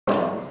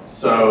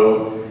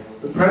So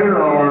the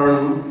Predator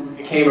arm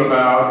came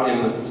about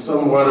in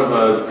somewhat of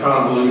a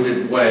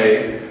convoluted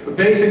way. But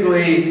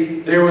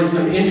basically, there was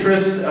some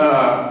interest,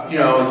 you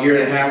know, a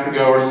year and a half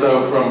ago or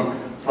so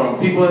from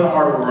people in the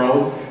art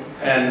world.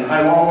 And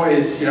I've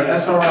always, you know,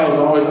 SRL has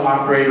always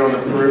operated on the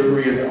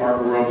periphery of the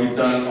art world. We've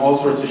done all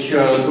sorts of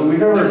shows, but we've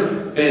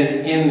never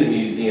been in the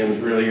museums,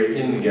 really, or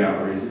in the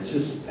galleries. It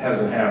just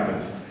hasn't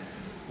happened.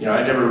 You know,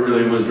 I never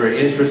really was very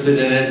interested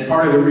in it.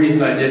 Part of the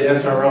reason I did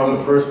SRL in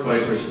the first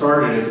place, or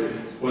started it,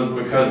 was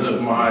because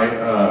of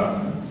my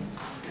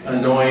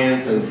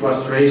annoyance and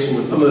frustration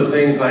with some of the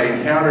things I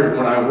encountered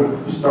when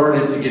I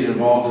started to get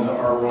involved in the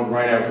art world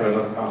right after I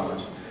left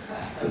college.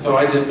 And so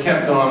I just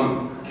kept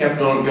on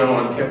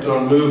going, kept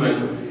on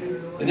moving,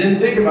 and didn't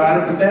think about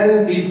it. But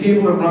then these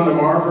people that run the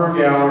Marlborough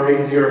Gallery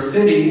in New York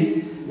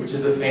City, which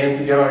is a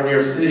fancy gallery in New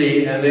York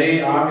City, and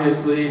they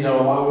obviously know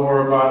a lot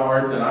more about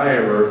art than I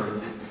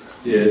ever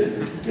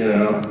did, you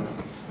know.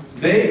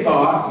 They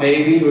thought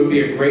maybe it would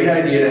be a great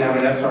idea to have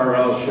an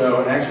SRL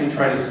show and actually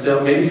try to sell,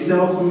 maybe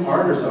sell some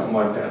art or something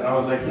like that. And I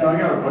was like, you know, I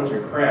got a bunch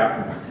of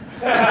crap.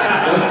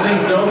 Those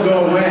things don't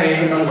go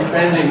away. I'm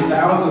spending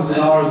thousands of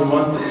dollars a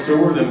month to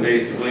store them,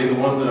 basically, the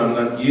ones that I'm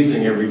not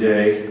using every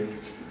day.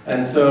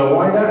 And so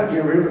why not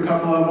get rid of a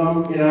couple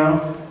of them, you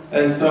know?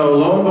 And so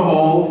lo and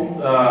behold,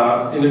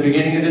 in the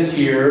beginning of this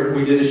year,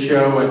 we did a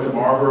show at the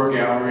Marlborough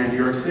Gallery in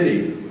New York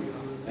City.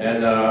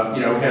 And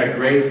you know, we had a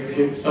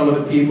great, some of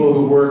the people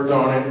who worked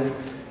on it.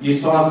 You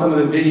saw some of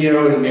the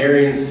video in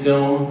Marion's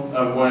film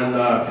of when,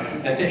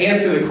 and to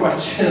answer the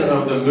question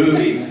of the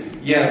movie,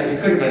 yes,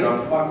 it could have been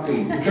a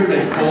fucking, it could have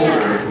been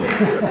colder.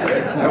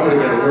 That would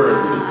have been worse.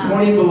 It was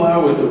 20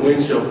 below with the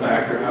wind chill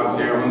factor out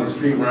there on the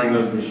street running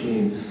those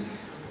machines.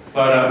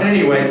 But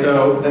anyway,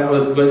 so that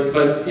was,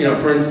 but you know,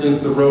 for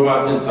instance, the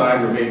robots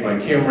inside were made by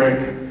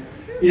Kimrick.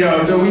 You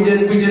know, so we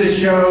did a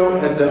show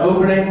at the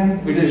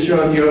opening. We did a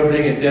show at the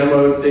opening and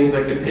demoed things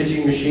like the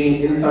pitching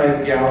machine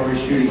inside the gallery,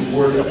 shooting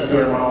boards up to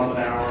 200 miles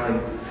an hour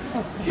and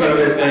a few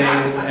other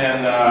things.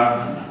 And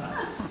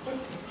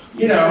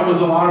you know, it was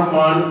a lot of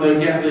fun.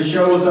 The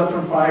show was up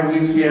for 5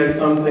 weeks. We had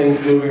some things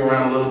moving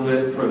around a little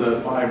bit for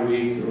the 5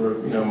 weeks, or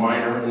you know,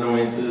 minor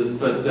annoyances.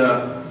 But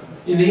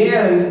in the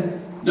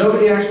end,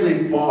 nobody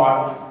actually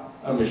bought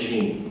a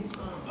machine.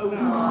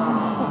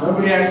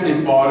 Nobody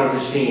actually bought a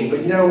machine,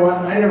 but you know what?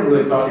 I never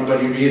really thought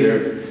anybody would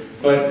either.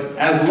 But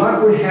as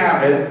luck would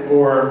have it,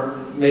 or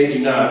maybe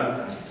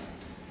not,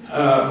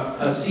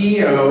 a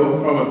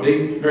CEO from a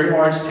big, very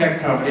large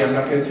tech company, I'm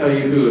not going to tell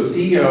you who, a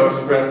CEO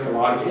expressed a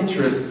lot of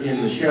interest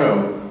in the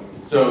show.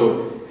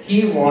 So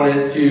he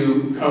wanted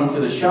to come to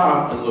the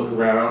shop and look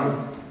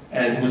around,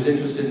 and was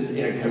interested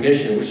in a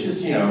commission, which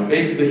is, you know,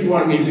 basically he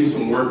wanted me to do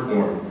some work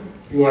for him.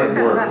 He wanted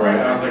work, right?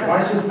 I was like, why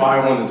just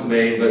buy one that's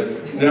made? But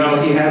no,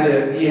 he had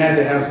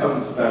to have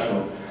something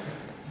special.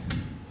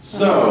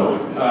 So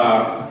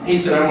he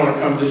said, I want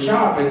to come to the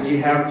shop, and do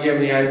you have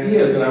any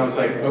ideas? And I was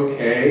like,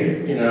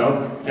 okay, you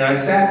know. And I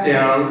sat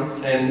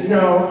down, and you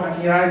know,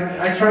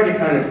 I try to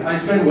kind of, I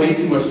spend way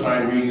too much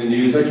time reading the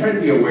news. I try to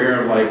be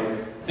aware of like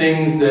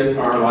things that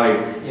are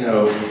like, you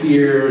know,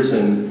 fears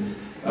and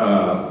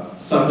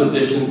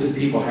suppositions that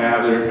people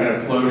have that are kind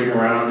of floating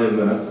around in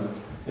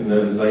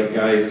the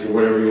zeitgeist, or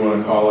whatever you want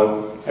to call it.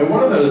 And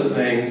one of those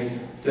things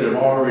that have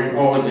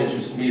always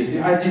interested me is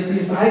just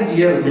this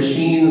idea of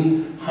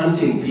machines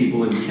hunting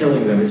people and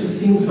killing them. It just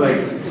seems like,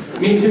 I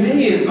mean, to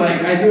me, it's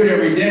like, I do it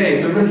every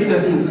day, so it really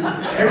doesn't,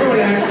 everyone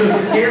acts so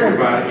scared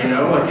about it, you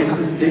know, like it's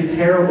this big,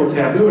 terrible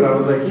taboo, and I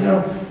was like, you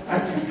know,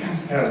 that's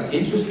just kind of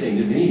interesting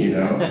to me, you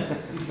know.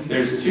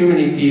 There's too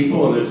many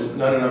people, and there's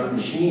not enough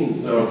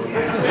machines, so.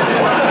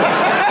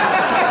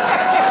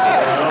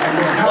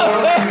 How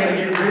else are you going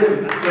to get rid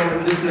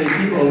of this many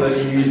people unless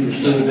you use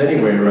machines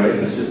anyway, right?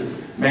 It's just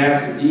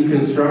mass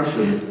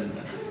deconstruction.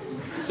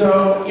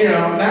 So, you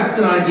know, that's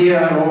an idea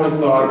I've always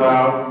thought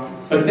about.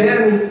 But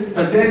then,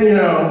 you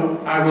know,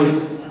 I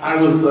was,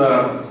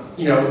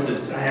 you know,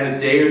 I had a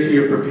day or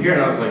two to prepare,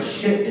 and I was like,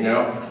 shit, you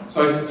know.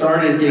 So I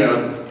started, you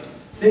know,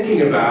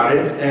 thinking about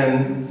it,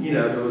 and, you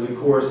know, there was, of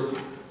course,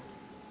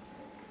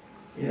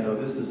 you know,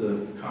 this is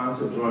a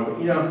concept drawing, but,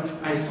 you know,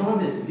 I saw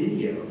this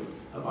video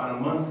about a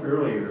month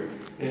earlier,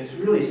 and it's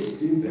really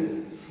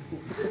stupid.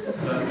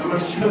 But I'm going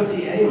to show it to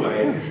you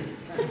anyway.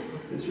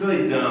 It's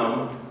really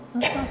dumb.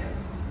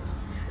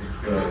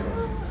 So,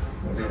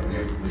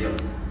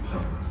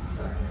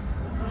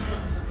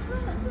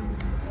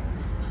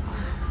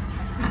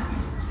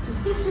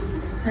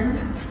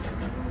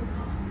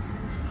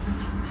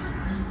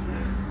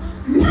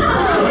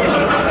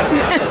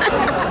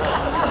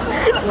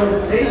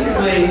 so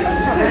basically,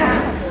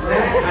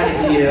 that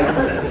idea